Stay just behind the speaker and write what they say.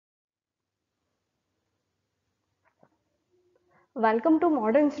Welcome to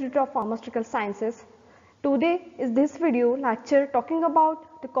Modern Institute of Pharmaceutical Sciences. Today is this video lecture talking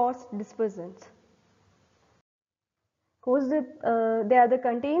about the cost dispersions. They are the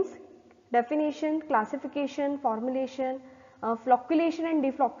contains definition, classification, formulation, flocculation and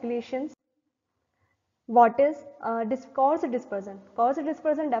deflocculations. What is coarse dispersion? Coarse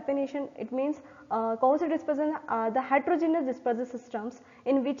dispersion definition, it means coarse dispersion are the heterogeneous dispersive systems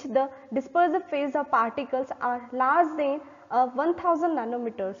in which the dispersive phase of particles are less than 1000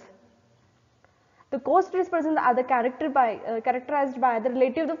 nanometers. The coarse dispersions are characterized by the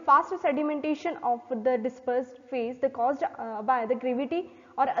relative fast sedimentation of the dispersed phase caused by the gravity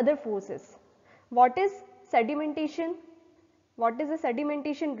or other forces. What is sedimentation? What is the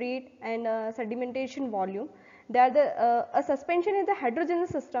sedimentation rate and sedimentation volume? They are a suspension is a heterogeneous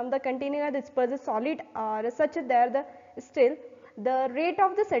system the containing a dispersed solid are such that still the rate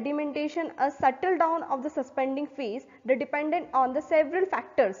of the sedimentation a settle down of the suspending phase the dependent on the several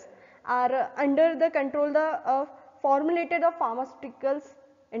factors are under the control of formulated of pharmaceuticals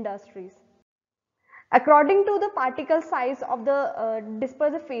industries. According to the particle size of the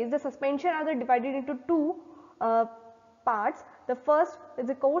dispersive phase, the suspension are divided into two parts. The first is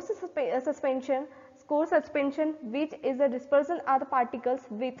the coarse suspension, which is the dispersion of the particles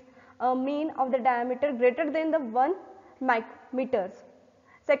with a mean of the diameter greater than the 1 micrometers.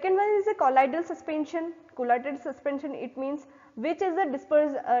 Second one is a colloidal suspension. Colloidal suspension, it means which is a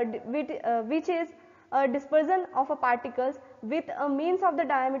dispersion of a particles with a means of the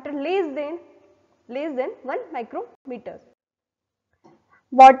diameter less than 1 micrometer.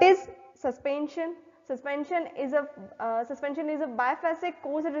 What is suspension? Suspension is a biphasic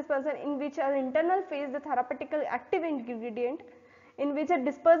coarse dispersion in which an internal phase the therapeutically active ingredient in which a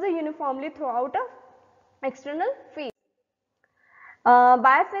disperser uniformly throughout a external phase.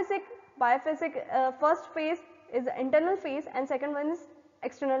 Biphasic first phase is the internal phase and second one is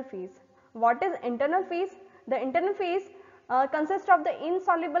external phase. What is internal phase? The internal phase consists of the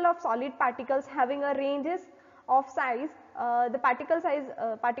insoluble of solid particles having a ranges of size, the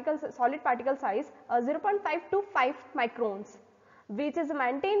solid particle size 0.5 to 5 microns, which is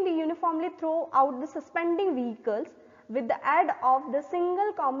maintained uniformly throughout the suspending vehicles with the aid of the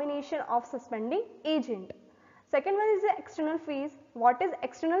single combination of suspending agent. Second one is the external phase. What is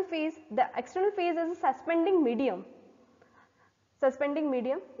external phase? The external phase is a suspending medium. Suspending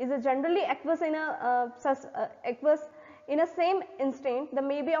medium is a generally aqueous in a same instant, the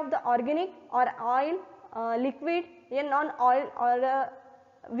may be of the organic or oil, liquid, non-oil or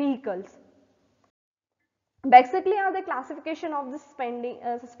vehicles. Basically are the classification of the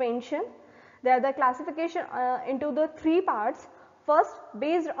suspension. They are the classification into the three parts. First,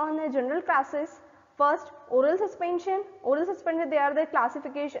 based on the general classes. First, oral suspension. Oral suspension, they are the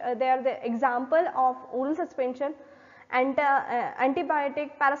classification, they are the example of oral suspension.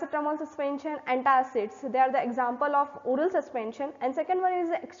 Antibiotic, paracetamol suspension, antacids, they are the example of oral suspension. And second one is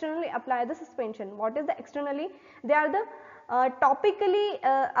the externally applied the suspension. What is the externally? They are the topically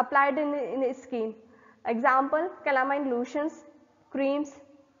applied in the skin. Example, calamine lotions, creams,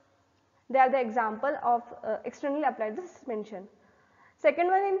 they are the example of externally applied the suspension. Second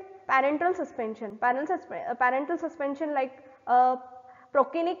one in parenteral suspension. Parenteral suspension like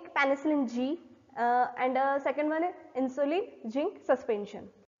procainic penicillin G and second one is insulin zinc suspension.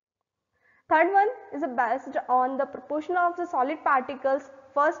 Third one is based on the proportion of the solid particles.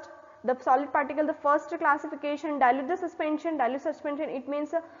 First, the solid particle, the first classification, dilute suspension. Dilute suspension, it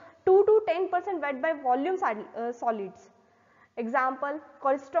means 2 to 10% wet by volume solids. Example,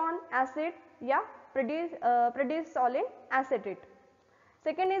 cortisone acid, prednisolone acetate.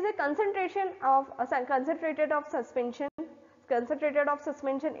 Second is a concentrated of suspension. Concentrated of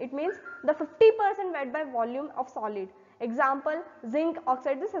suspension, it means the 50% wet by volume of solid. Example, zinc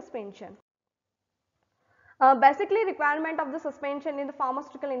oxide suspension. Basically requirement of the suspension in the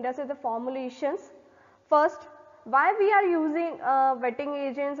pharmaceutical industry, the formulations. First, why we are using wetting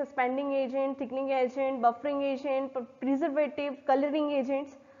agent, suspending agent, thickening agent, buffering agent, preservative, coloring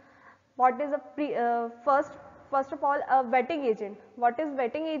agents. What is a first of all a wetting agent. What is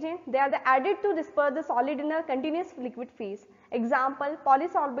wetting agent? They are added to disperse the solid in a continuous liquid phase. Example,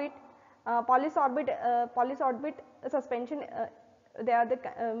 polysorbate suspension, they are the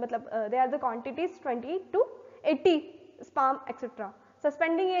quantities 20 to 80 sperm etc.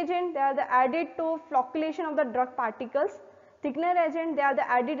 Suspending agent, they are added to flocculation of the drug particles. Thickener agent, they are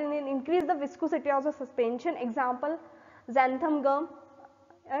added in increase the viscosity of the suspension. Example, xanthan gum,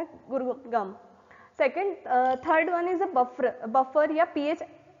 gum. Second, third one is a buffer pH.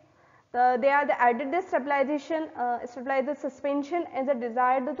 They are added the stabilize the suspension as a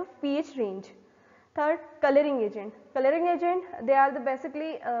desired pH range. Third, coloring agent. Coloring agent, they are the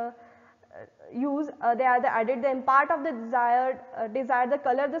basically they are the added the impart of the desired the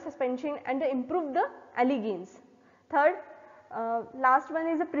color the suspension and improve the elegance. Third, last one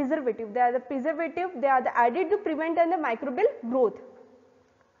is a preservative. They are the preservative. They are the added to prevent and the microbial growth.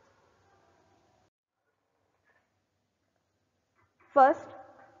 First,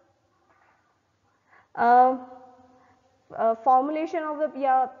 formulation of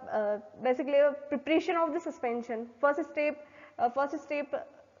the basically a preparation of the suspension. First step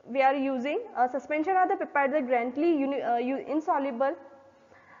we are using suspension are the prepared the gently insoluble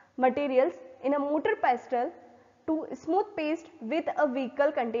materials in a mortar pestle to smooth paste with a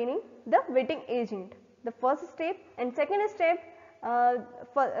vehicle containing the wetting agent. The first step, and second step,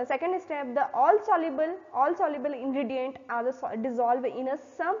 the all soluble ingredient are dissolved in a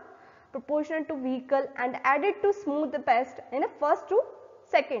some proportional to vehicle and added to smooth the paste in a first to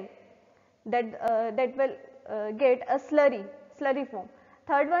second, that will get a slurry form.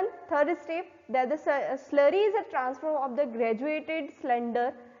 Third step, that the slurry is a transfer of the graduated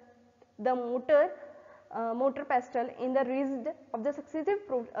slender the mortar pestle in the ridge of the successive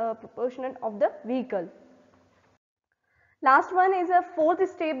proportion of the vehicle. Last one is a fourth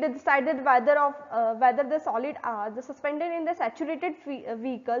step that decided whether the solid are the suspended in the saturated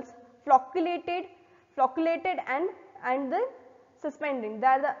vehicles, flocculated and the suspending.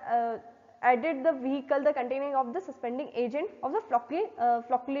 That the added the vehicle the containing of the suspending agent of the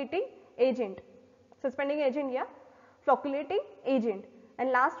flocculating agent, suspending agent, yeah, flocculating agent. And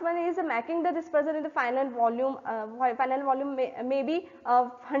last one is making the dispersion in the final volume. Final volume may be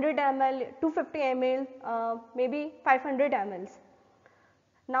 100 ml, 250 ml, maybe 500 ml.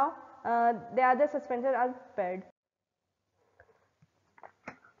 Now the other suspensions are prepared.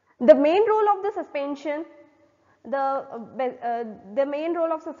 The main role of the suspension, the main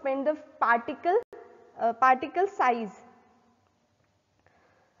role of suspend the particle size.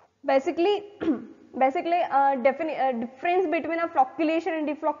 Basically, difference between a flocculation and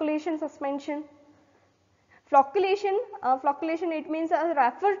deflocculation suspension. Flocculation, it means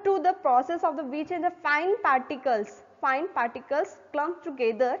refer to the process of the which in the fine particles clump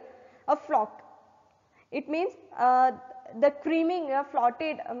together a flock. It means the creaming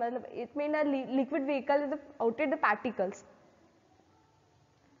floated, it means a liquid vehicle is outed the particles.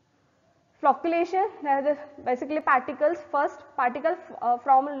 Flocculation, basically particles, first particle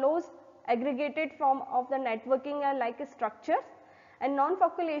from lows aggregated form of the networking like structures, and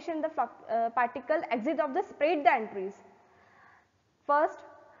non-flocculation the particle exit of the spread the entries. First,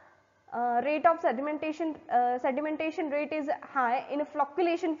 rate of sedimentation rate is high in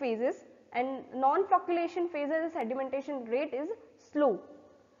flocculation phases, and non-flocculation phases the sedimentation rate is slow.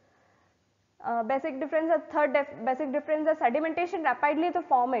 Basic difference, basic difference, the sedimentation rapidly to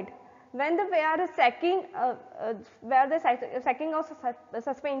form it when the sacking of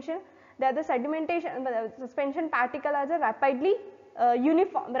suspension, there the sedimentation suspension particle as a rapidly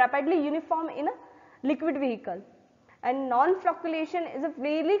uniform in a liquid vehicle, and non-flocculation is a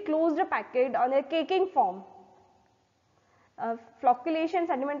really closed packet on a caking form. Flocculation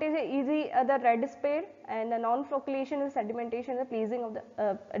sedimentation is easy the red spare, and the non-flocculation is sedimentation the pleasing of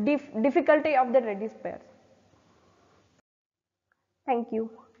the difficulty of the red spare. Thank you.